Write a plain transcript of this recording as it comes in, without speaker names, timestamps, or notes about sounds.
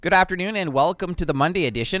Good afternoon and welcome to the Monday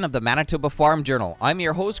edition of the Manitoba Farm Journal. I'm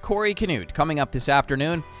your host, Corey Canute. Coming up this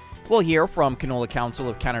afternoon, we'll hear from Canola Council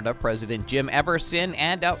of Canada President Jim Everson,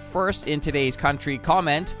 and up first in today's Country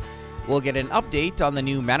Comment, we'll get an update on the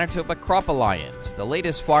new Manitoba Crop Alliance, the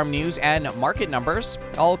latest farm news and market numbers,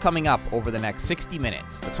 all coming up over the next 60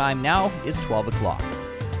 minutes. The time now is 12 o'clock.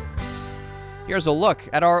 Here's a look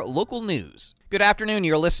at our local news. Good afternoon,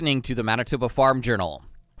 you're listening to the Manitoba Farm Journal.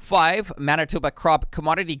 5 Manitoba crop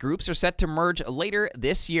commodity groups are set to merge later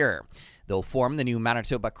this year. They'll form the new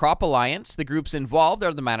Manitoba Crop Alliance. The groups involved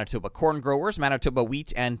are the Manitoba Corn Growers, Manitoba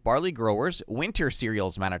Wheat and Barley Growers, Winter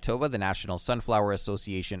Cereals Manitoba, the National Sunflower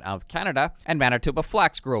Association of Canada, and Manitoba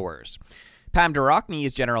Flax Growers. Pam Durochny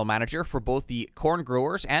is General Manager for both the Corn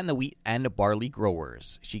Growers and the Wheat and Barley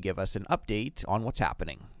Growers. She gave us an update on what's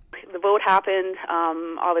happening. The vote happened,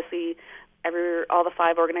 obviously. All the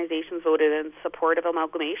 5 organizations voted in support of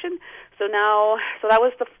amalgamation. So that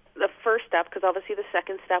was the first step, because obviously the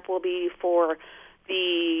second step will be for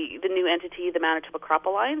the new entity, the Manitoba Crop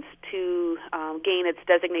Alliance, to gain its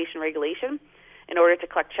designation regulation in order to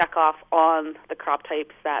collect checkoff on the crop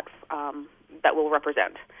types that will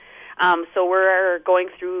represent. So we're going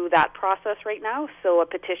through that process right now. So a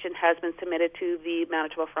petition has been submitted to the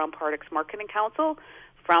Manitoba Farm Products Marketing Council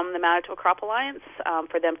from the Manitoba Crop Alliance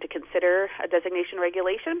for them to consider a designation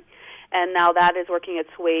regulation. And now that is working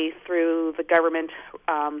its way through the government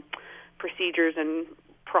procedures and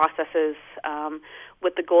processes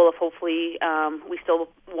with the goal of hopefully we still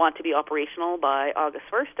want to be operational by August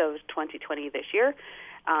 1st of 2020 this year.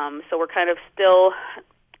 So we're kind of still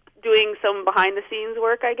doing some behind-the-scenes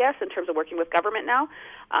work, I guess, in terms of working with government now.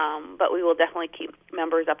 But we will definitely keep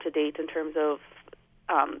members up to date in terms of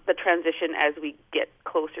the transition as we get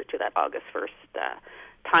closer to that August 1st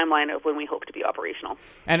timeline of when we hope to be operational.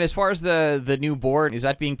 And as far as the new board, is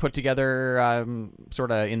that being put together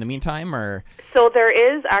sort of in the meantime? Or So there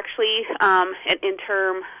is actually an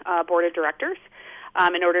interim board of directors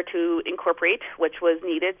in order to incorporate, which was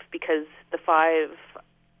needed because the 5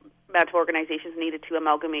 Manitoba organizations needed to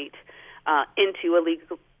amalgamate into a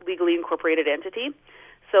legally incorporated entity.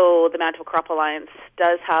 So the Manitoba Crop Alliance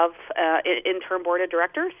does have an interim board of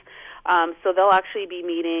directors. So they'll actually be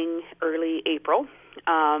meeting early April,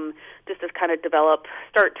 just to kind of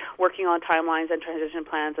start working on timelines and transition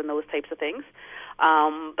plans and those types of things.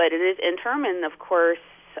 But it is interim, and of course,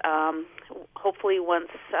 hopefully once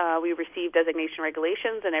we receive designation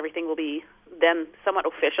regulations and everything will be then somewhat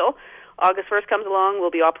official, August 1st comes along,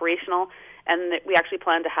 we'll be operational, and we actually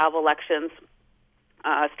plan to have elections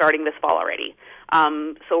starting this fall already.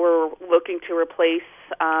 So we're looking to replace,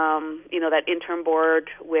 that interim board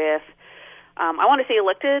with, I want to say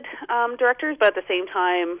elected directors, but at the same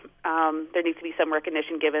time, there needs to be some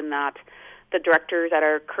recognition given that the directors that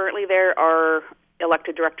are currently there are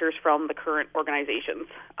elected directors from the current organizations.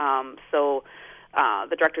 So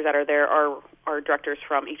the directors that are there are directors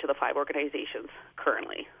from each of the 5 organizations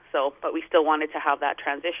currently. So, but we still wanted to have that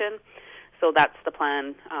transition. So that's the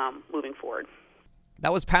plan moving forward.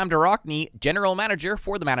 That was Pam Durochny, General Manager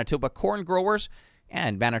for the Manitoba Corn Growers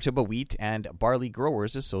and Manitoba Wheat and Barley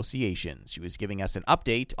Growers Associations. She was giving us an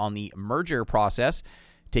update on the merger process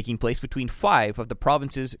taking place between 5 of the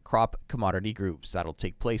province's crop commodity groups. That'll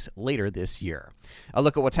take place later this year. A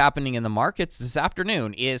look at what's happening in the markets this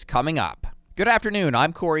afternoon is coming up. Good afternoon,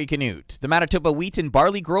 I'm Corey Canute. The Manitoba Wheat and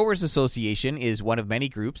Barley Growers Association is one of many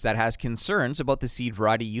groups that has concerns about the Seed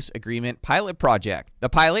Variety Use Agreement pilot project. The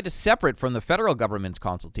pilot is separate from the federal government's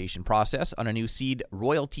consultation process on a new seed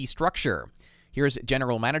royalty structure. Here's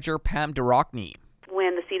General Manager Pam Durochny.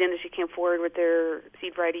 When the seed industry came forward with their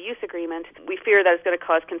Seed Variety Use Agreement, we fear that it's going to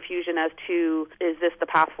cause confusion as to, is this the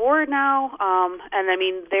path forward now? And I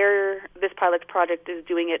mean, this pilot project is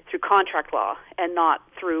doing it through contract law and not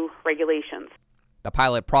through regulations. The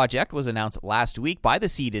pilot project was announced last week by the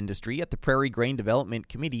seed industry at the Prairie Grain Development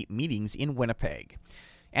Committee meetings in Winnipeg.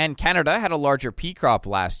 And Canada had a larger pea crop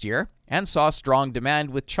last year and saw strong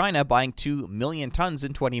demand, with China buying 2 million tons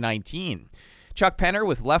in 2019. Chuck Penner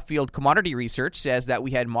with Left Field Commodity Research says that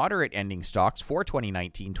we had moderate ending stocks for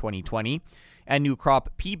 2019-2020, and new crop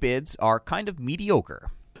pea bids are kind of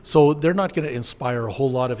mediocre. So they're not going to inspire a whole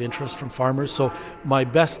lot of interest from farmers. So my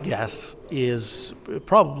best guess is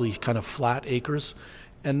probably kind of flat acres.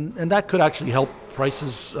 And that could actually help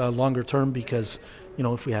prices longer term, because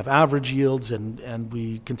if we have average yields and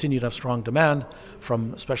we continue to have strong demand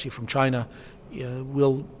especially from China,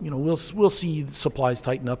 we'll see supplies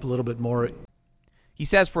tighten up a little bit more. He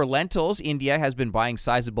says for lentils, India has been buying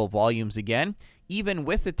sizable volumes again, even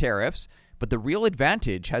with the tariffs, but the real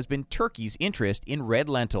advantage has been Turkey's interest in red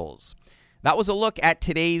lentils. That was a look at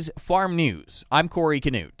today's farm news. I'm Corey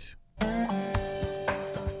Canute.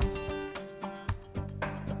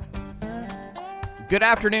 Good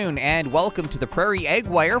afternoon and welcome to the Prairie Ag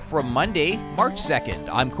Wire from Monday, March 2nd.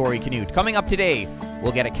 I'm Corey Canute. Coming up today,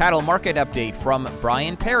 we'll get a cattle market update from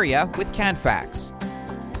Brian Peria with Canfax.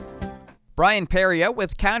 Brian Peria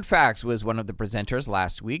with Canfax was one of the presenters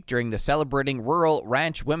last week during the Celebrating Rural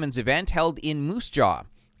Ranch Women's event held in Moose Jaw.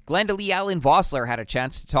 Glendalee Allen Vossler had a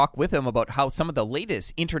chance to talk with him about how some of the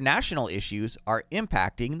latest international issues are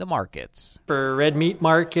impacting the markets. For red meat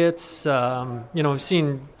markets, we've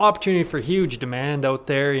seen opportunity for huge demand out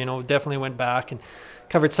there. Definitely went back and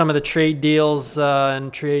covered some of the trade deals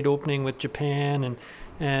and trade opening with Japan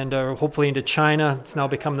and hopefully into China. It's now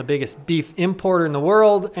become the biggest beef importer in the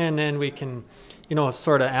world, and then we can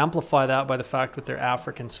sort of amplify that by the fact with their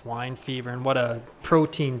African swine fever and what a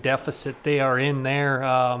protein deficit they are in there,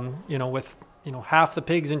 with half the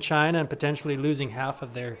pigs in China and potentially losing half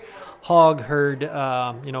of their hog herd.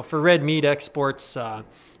 For red meat exports,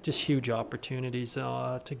 just huge opportunities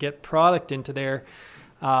to get product into there.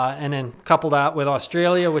 And then couple that with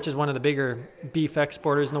Australia, which is one of the bigger beef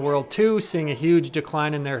exporters in the world too, seeing a huge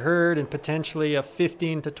decline in their herd and potentially a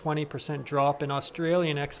 15 to 20% drop in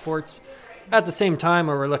Australian exports. At the same time,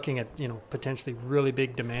 where we're looking at, potentially really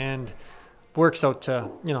big demand, works out to,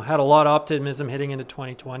 had a lot of optimism heading into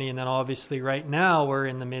 2020. And then obviously right now we're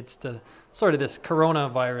in the midst of sort of this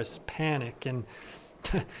coronavirus panic. And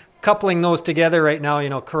coupling those together right now,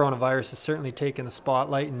 coronavirus has certainly taken the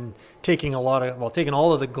spotlight and taking all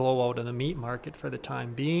of the glow out of the meat market for the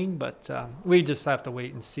time being. But we just have to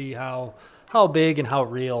wait and see how big and how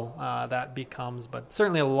real that becomes. But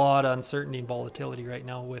certainly a lot of uncertainty and volatility right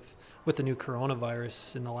now with the new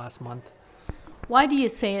coronavirus in the last month. Why do you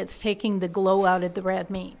say it's taking the glow out of the red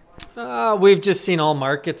meat? We've just seen all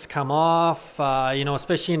markets come off,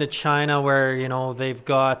 especially into China where, they've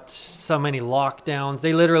got so many lockdowns.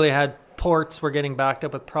 They literally had ports were getting backed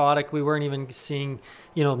up with product. We weren't even seeing,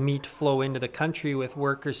 meat flow into the country with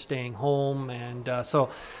workers staying home. And so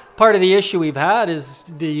part of the issue we've had is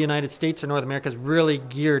the United States or North America has really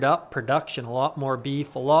geared up production, a lot more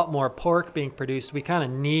beef, a lot more pork being produced. We kind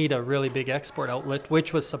of need a really big export outlet,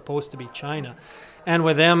 which was supposed to be China. And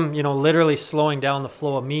with them, literally slowing down the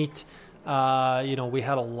flow of meat, we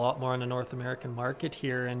had a lot more in the North American market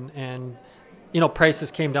here. And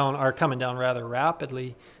prices are coming down rather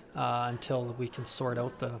rapidly until we can sort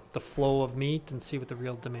out the flow of meat and see what the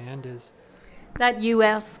real demand is. That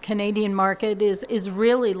U.S.-Canadian market is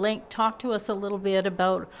really linked. Talk to us a little bit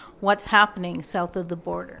about what's happening south of the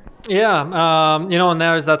border. Yeah, and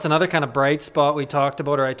that's another kind of bright spot I talked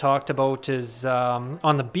about is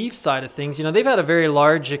on the beef side of things. They've had a very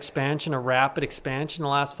large expansion, a rapid expansion in the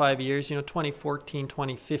last 5 years. 2014,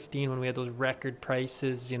 2015, when we had those record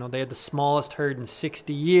prices, they had the smallest herd in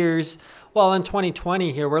 60 years. Well, in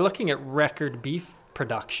 2020 here, we're looking at record beef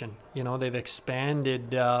production. They've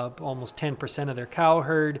expanded almost 10% of their cow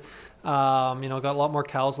herd. Got a lot more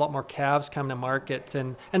cows, a lot more calves coming to market,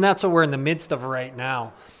 and that's what we're in the midst of right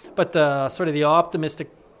now. But the sort of the optimistic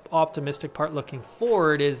part looking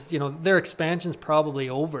forward is, their expansion's probably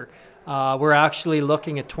over. We're actually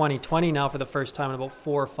looking at 2020 now for the first time in about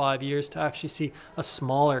 4 or 5 years to actually see a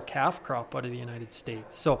smaller calf crop out of the United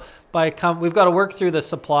States. So we've got to work through the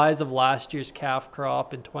supplies of last year's calf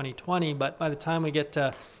crop in 2020, but by the time we get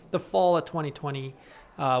to the fall of 2020,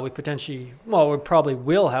 we probably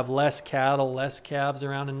will have less cattle, less calves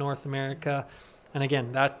around in North America. And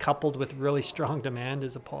again, that coupled with really strong demand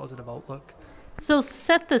is a positive outlook. So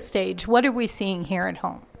set the stage. What are we seeing here at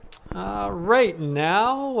home? Right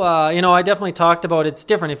now, I definitely talked about it's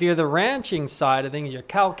different. If you're the ranching side of things, you're a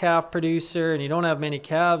cow-calf producer and you don't have many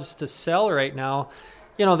calves to sell right now,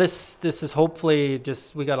 this is hopefully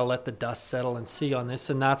just we got to let the dust settle and see on this.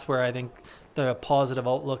 And that's where I think the positive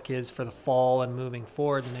outlook is for the fall and moving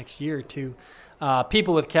forward the next year or two.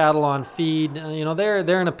 People with cattle on feed,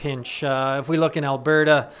 they're in a pinch. If we look in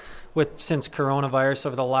Alberta, since coronavirus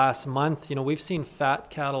over the last month, we've seen fat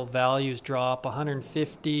cattle values drop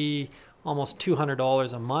 $150, almost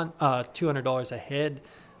 $200 a month, $200 a head.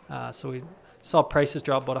 So we saw prices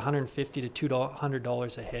drop about $150 to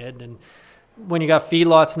 $200 a head. And when you got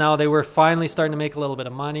feedlots now, they were finally starting to make a little bit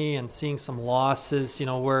of money and seeing some losses.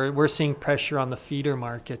 We're seeing pressure on the feeder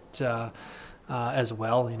market as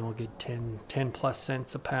well. A good 10 plus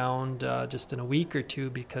cents a pound just in a week or two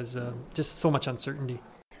because just so much uncertainty.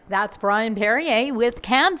 That's Brian Perrier with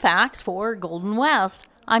Canfax for Golden West.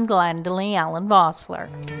 I'm Glendalee Allen Vossler.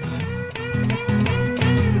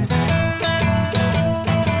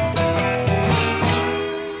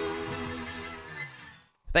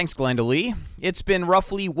 Thanks, Glenda Lee. It's been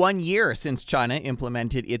roughly 1 year since China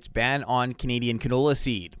implemented its ban on Canadian canola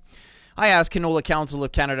seed. I asked Canola Council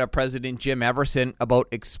of Canada President Jim Everson about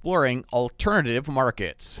exploring alternative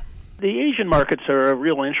markets. The Asian markets are a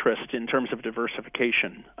real interest in terms of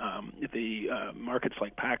diversification. The markets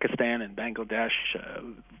like Pakistan and Bangladesh,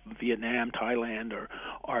 Vietnam, Thailand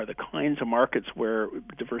are the kinds of markets where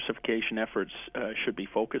diversification efforts should be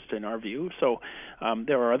focused in our view. So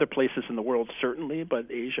there are other places in the world certainly, but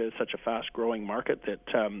Asia is such a fast-growing market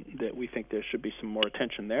that we think there should be some more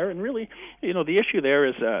attention there. And really, the issue there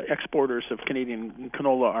is exporters of Canadian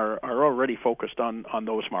canola are already focused on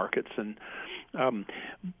those markets, and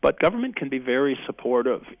but government can be very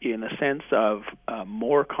supportive in a sense of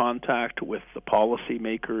more contact with the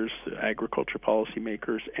policymakers, agriculture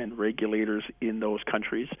policymakers, and regulators in those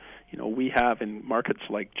countries. We have in markets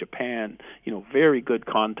like Japan, very good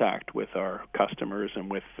contact with our customers and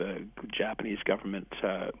with the Japanese government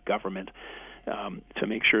to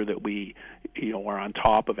make sure that we, are on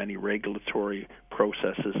top of any regulatory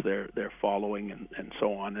processes they're following and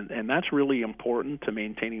so on. And that's really important to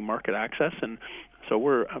maintaining market access. And so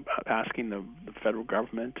we're asking the federal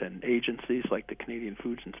government and agencies like the Canadian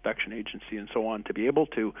Foods Inspection Agency and so on to be able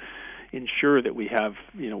to ensure that we have,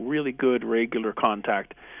 really good regular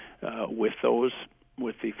contact with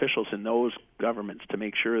the officials in those governments to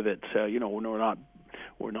make sure that,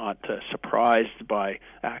 we're not surprised by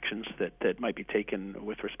actions that might be taken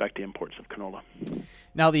with respect to imports of canola.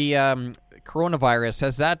 Now, the coronavirus,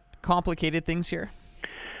 has that complicated things here?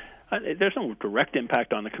 There's no direct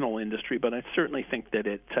impact on the canola industry, but I certainly think that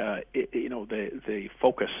the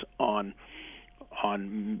focus on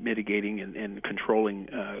mitigating and controlling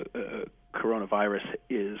coronavirus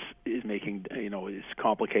is making is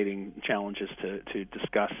complicating challenges to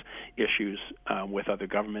discuss issues with other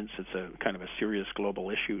governments. It's a kind of a serious global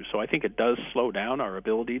issue. So I think it does slow down our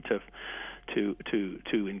ability to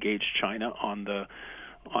engage China on the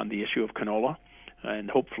issue of canola, and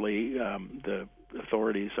hopefully the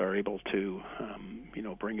authorities are able to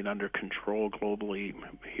bring it under control globally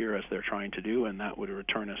here as they're trying to do, and that would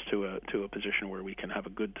return us to a position where we can have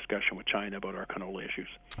a good discussion with China about our canola issues.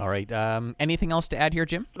 All right. Anything else to add here,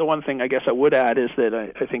 Jim? The one thing I guess I would add is that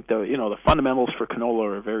I think the fundamentals for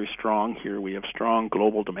canola are very strong here. We have strong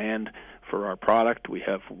global demand for our product. We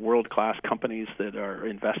have world-class companies that are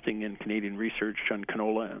investing in Canadian research on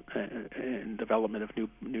canola and development of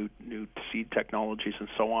new seed technologies and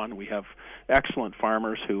so on. We have excellent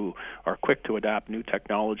farmers who are quick to adapt new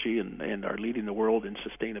technology and are leading the world in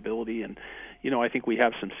sustainability. And I think we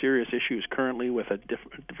have some serious issues currently with a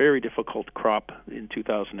very difficult crop in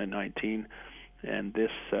 2019 and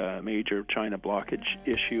this major China blockage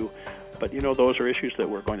issue. But those are issues that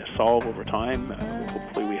we're going to solve over time.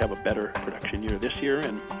 Hopefully we have a better production year this year,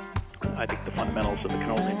 and I think the fundamentals of the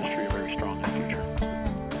canola industry are very strong in the future.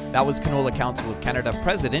 That was Canola Council of Canada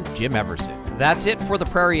President Jim Everson. That's it for the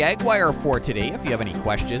Prairie Ag Wire for today. If you have any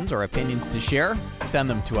questions or opinions to share, send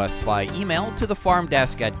them to us by email to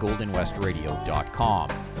thefarmdesk@goldenwestradio.com.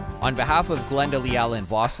 On behalf of Glenda Lee Allen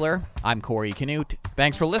Vossler, I'm Corey Canute.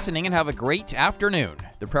 Thanks for listening and have a great afternoon.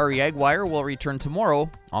 The Prairie Ag Wire will return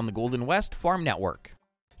tomorrow on the Golden West Farm Network.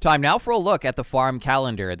 Time now for a look at the farm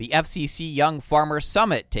calendar. The FCC Young Farmer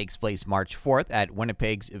Summit takes place March 4th at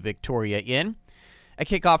Winnipeg's Victoria Inn. A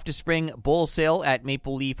kickoff to spring bull sale at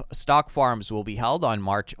Maple Leaf Stock Farms will be held on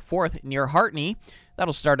March 4th near Hartney.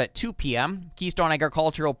 That'll start at 2 p.m. Keystone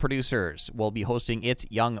Agricultural Producers will be hosting its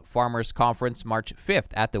Young Farmers Conference March 5th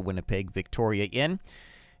at the Winnipeg Victoria Inn.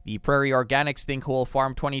 The Prairie Organics Think Whole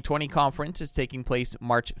Farm 2020 Conference is taking place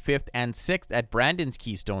March 5th and 6th at Brandon's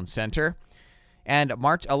Keystone Center. And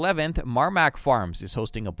March 11th, Marmac Farms is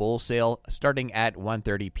hosting a bull sale starting at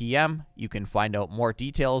 1:30 p.m. You can find out more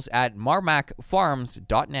details at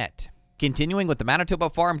marmacfarms.net. Continuing with the Manitoba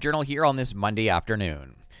Farm Journal here on this Monday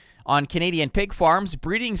afternoon. On Canadian pig farms,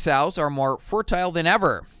 breeding sows are more fertile than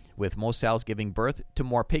ever, with most sows giving birth to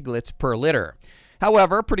more piglets per litter.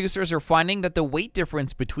 However, producers are finding that the weight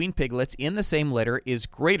difference between piglets in the same litter is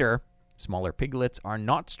greater. Smaller piglets are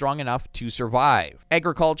not strong enough to survive.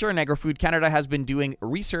 Agriculture and Agri-Food Canada has been doing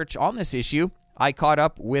research on this issue. I caught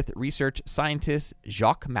up with research scientist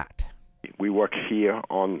Jacques Matt. We work here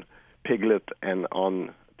on piglet and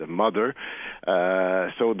on the mother,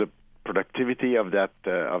 so the productivity of that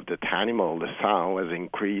animal, the sow, has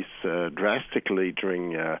increased drastically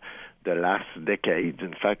during the last decade.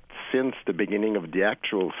 In fact, since the beginning of the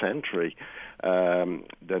actual century,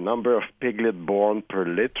 the number of piglet born per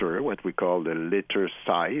litter, what we call the litter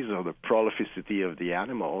size or the prolificity of the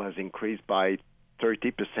animal, has increased by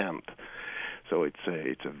 30%. So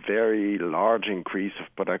it's a very large increase of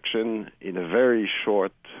production in a very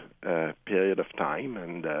short period of time.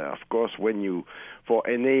 And of course, for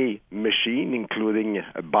any machine, including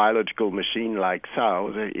a biological machine like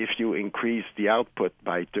sows, if you increase the output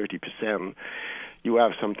by 30%, you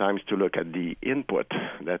have sometimes to look at the input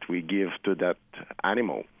that we give to that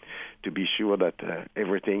animal to be sure that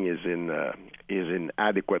everything is in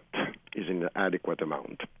adequate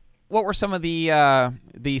amount. What were some of the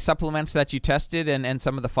supplements that you tested and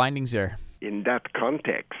some of the findings there? In that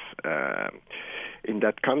context,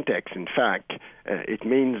 in fact, it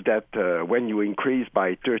means that when you increase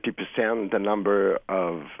by 30% the number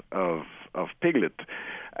of piglet,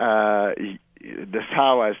 the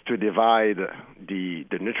sow has to divide the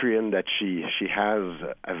nutrient that she has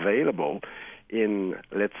available in,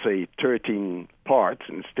 let's say, 13 parts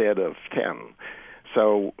instead of 10.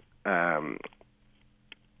 So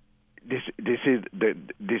this is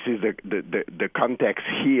the context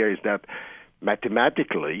here is that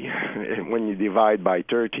mathematically, when you divide by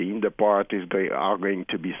 13, the parts are going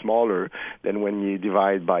to be smaller than when you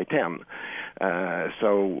divide by 10.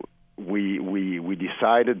 So we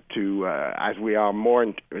decided to, as we are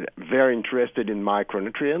very interested in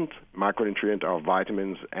micronutrients are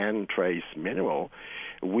vitamins and trace mineral.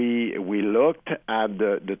 We looked at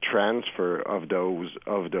the transfer of those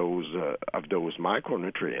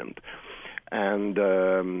micronutrients, and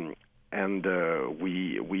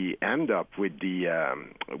we end up with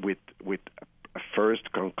with a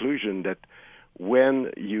first conclusion that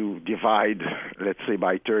when you divide, let's say,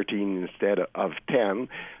 by 13 instead of 10,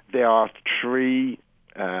 there are 3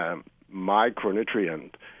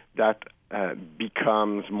 micronutrients that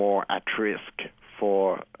becomes more at risk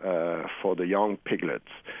for the young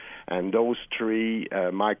piglets, and those 3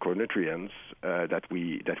 micronutrients that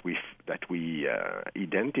we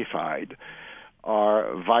identified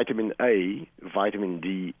are vitamin A, vitamin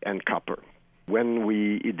D, and copper. When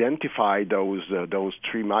we identified those 3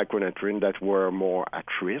 micronutrients that were more at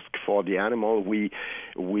risk for the animal, we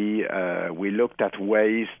looked at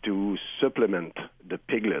ways to supplement the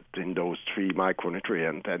piglet in those 3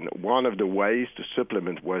 micronutrients, and one of the ways to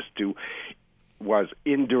supplement was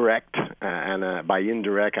indirect, and by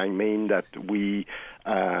indirect I mean that we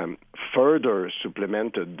further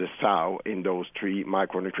supplemented the sow in those 3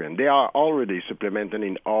 micronutrients. They are already supplemented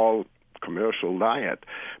in all commercial diet,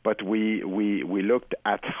 but we looked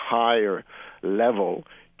at higher level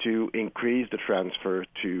to increase the transfer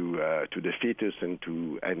to the fetus and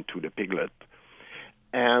to the piglet,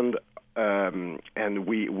 and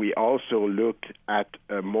we also looked at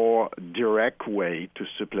a more direct way to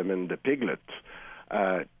supplement the piglet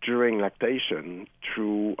during lactation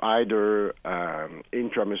through either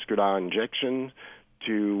intramuscular injection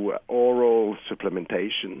to oral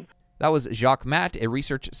supplementation. That was Jacques Matt, a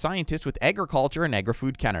research scientist with Agriculture and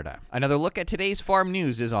Agri-Food Canada. Another look at today's farm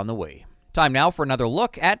news is on the way. Time now for another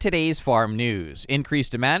look at today's farm news.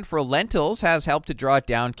 Increased demand for lentils has helped to draw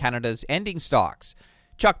down Canada's ending stocks.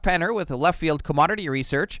 Chuck Penner with Left Field Commodity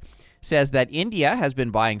Research says that India has been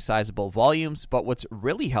buying sizable volumes, but what's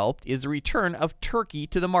really helped is the return of turkey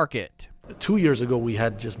to the market. 2 years ago, we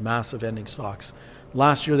had just massive ending stocks.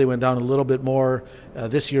 Last year, they went down a little bit more.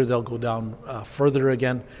 This year, they'll go down further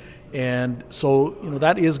again. And so,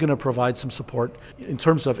 that is going to provide some support. In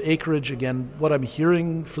terms of acreage, again, what I'm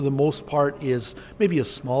hearing for the most part is maybe a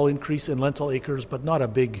small increase in lentil acres, but not a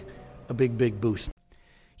big boost.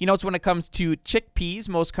 He notes when it comes to chickpeas,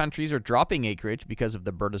 most countries are dropping acreage because of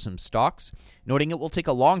the burdensome stalks, noting it will take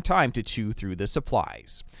a long time to chew through the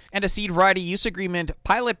supplies. And a seed variety use agreement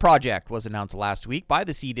pilot project was announced last week by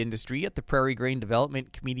the seed industry at the Prairie Grain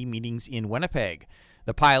Development Committee meetings in Winnipeg.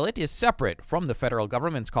 The pilot is separate from the federal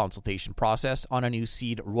government's consultation process on a new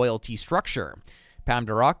seed royalty structure. Pam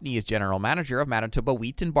Durochny is General Manager of Manitoba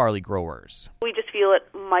Wheat and Barley Growers. We just feel it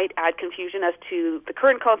might add confusion as to the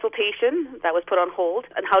current consultation that was put on hold,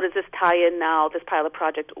 and how does this tie in now, this pilot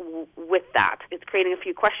project, with that. It's creating a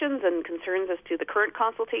few questions and concerns as to the current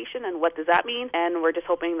consultation and what does that mean, and we're just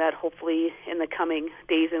hoping that hopefully in the coming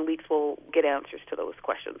days and weeks we'll get answers to those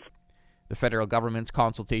questions. The federal government's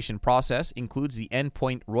consultation process includes the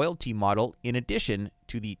endpoint royalty model in addition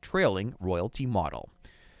to the trailing royalty model.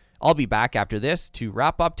 I'll be back after this to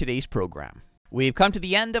wrap up today's program. We've come to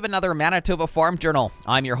the end of another Manitoba Farm Journal.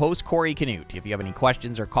 I'm your host, Corey Canute. If you have any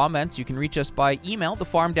questions or comments, you can reach us by email,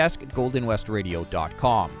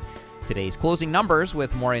 thefarmdesk@goldenwestradio.com. Today's closing numbers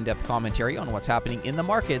with more in-depth commentary on what's happening in the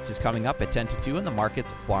markets is coming up at 10 to 2 in the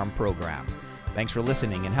Markets Farm program. Thanks for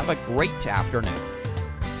listening and have a great afternoon.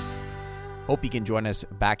 Hope you can join us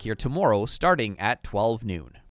back here tomorrow starting at 12 noon.